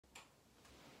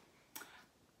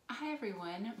Hi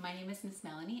everyone, my name is Miss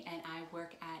Melanie and I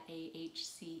work at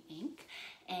AHC Inc.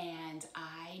 And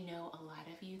I know a lot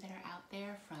of you that are out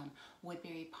there from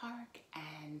Woodbury Park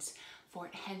and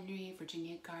Fort Henry,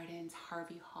 Virginia Gardens,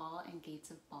 Harvey Hall, and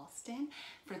Gates of Boston.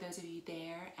 For those of you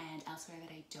there and elsewhere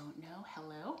that I don't know,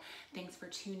 hello. Thanks for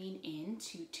tuning in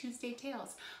to Tuesday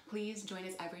Tales. Please join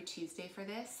us every Tuesday for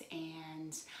this,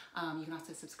 and you can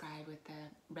also subscribe with the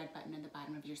red button at the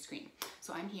bottom of your screen.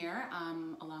 So I'm here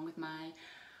along with my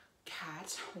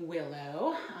cat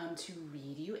Willow to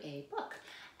read you a book,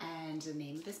 and the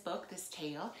name of this book, this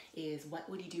tale, is What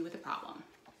Would You Do with a Problem?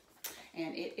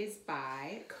 And it is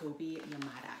by Kobe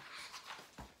Yamada.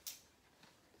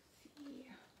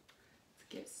 Let's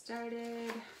get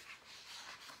started.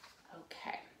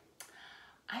 Okay,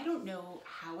 I don't know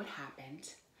how it happened,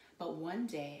 but one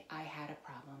day I had a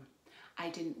problem. I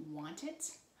didn't want it,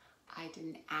 I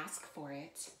didn't ask for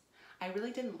it, I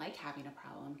really didn't like having a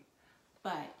problem,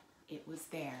 but it was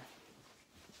there.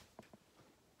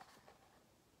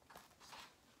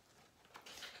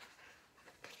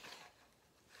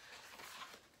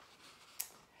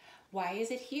 Why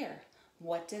is it here?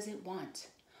 What does it want?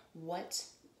 What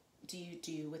do you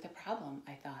do with a problem?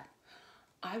 I thought.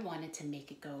 I wanted to make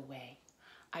it go away.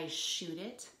 I shooed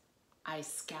it. I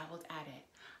scowled at it.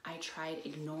 I tried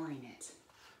ignoring it,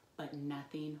 but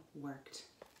nothing worked.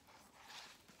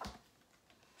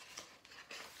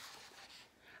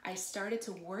 I started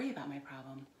to worry about my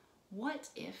problem. What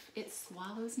if it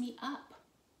swallows me up?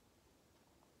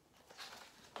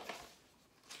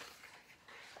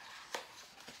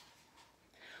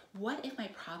 What if my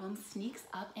problem sneaks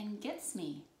up and gets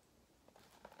me?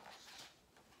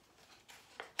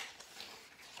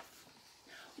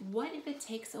 What if it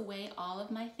takes away all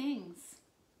of my things?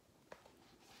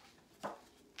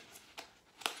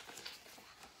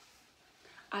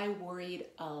 I worried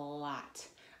a lot.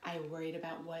 I worried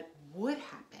about what would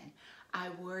happen. I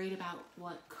worried about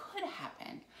what could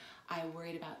happen. I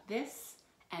worried about this,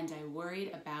 and I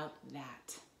worried about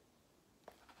that.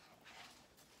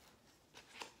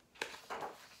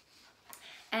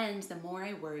 And the more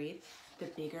I worried, the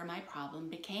bigger my problem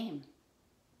became.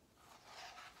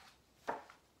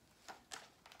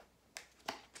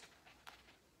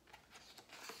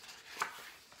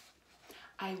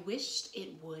 I wished it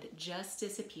would just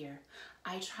disappear.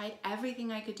 I tried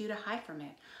everything I could do to hide from it.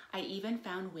 I even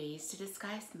found ways to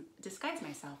disguise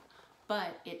myself,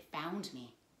 but it found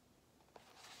me.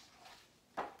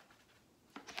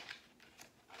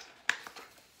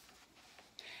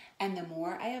 And the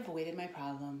more I avoided my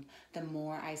problem, the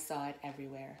more I saw it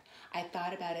everywhere. I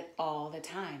thought about it all the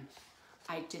time.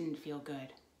 I didn't feel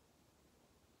good.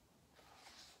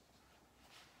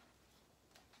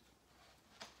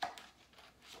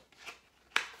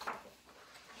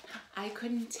 I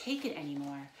couldn't take it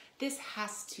anymore. This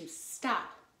has to stop,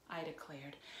 I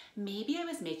declared. Maybe I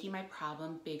was making my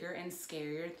problem bigger and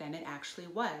scarier than it actually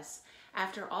was.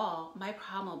 After all, my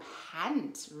problem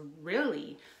hadn't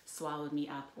really swallowed me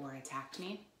up or attacked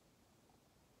me.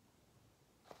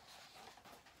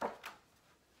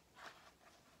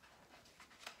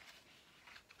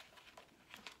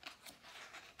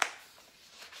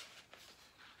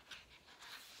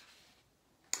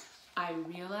 I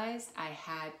realized I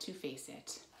had to face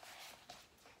it.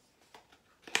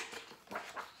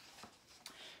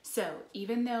 So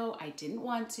even though I didn't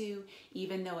want to,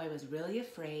 even though I was really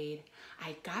afraid,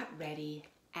 I got ready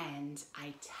and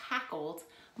I tackled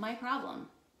my problem.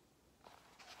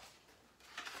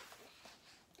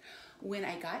 When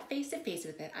I got face to face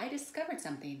with it, I discovered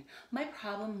something. My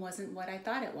problem wasn't what I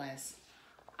thought it was.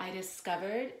 I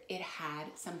discovered it had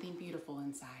something beautiful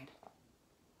inside.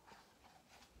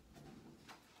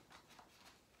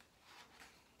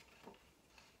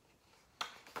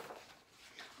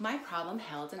 My problem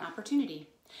held an opportunity.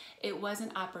 It was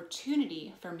an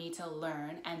opportunity for me to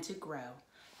learn and to grow,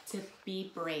 to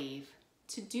be brave,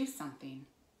 to do something.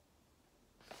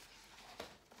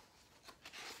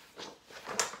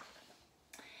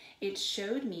 It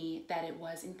showed me that it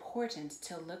was important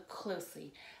to look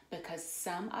closely because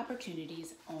some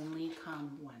opportunities only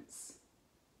come once.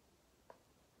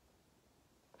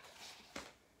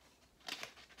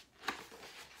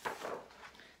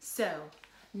 So,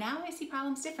 now I see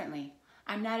problems differently.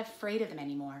 I'm not afraid of them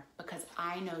anymore because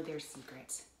I know their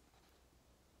secret.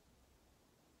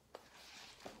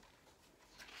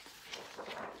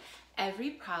 Every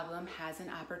problem has an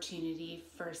opportunity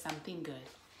for something good.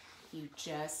 You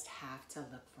just have to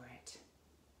look for it.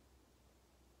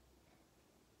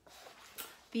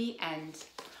 The end.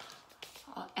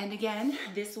 And again,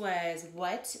 this was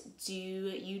What Do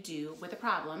You Do with a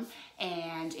Problem?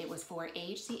 And it was for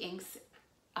AHC Inc.'s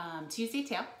Tuesday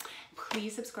Tale.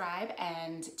 Please subscribe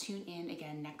and tune in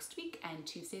again next week and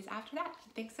Tuesdays after that.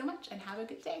 Thanks so much and have a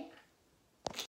good day.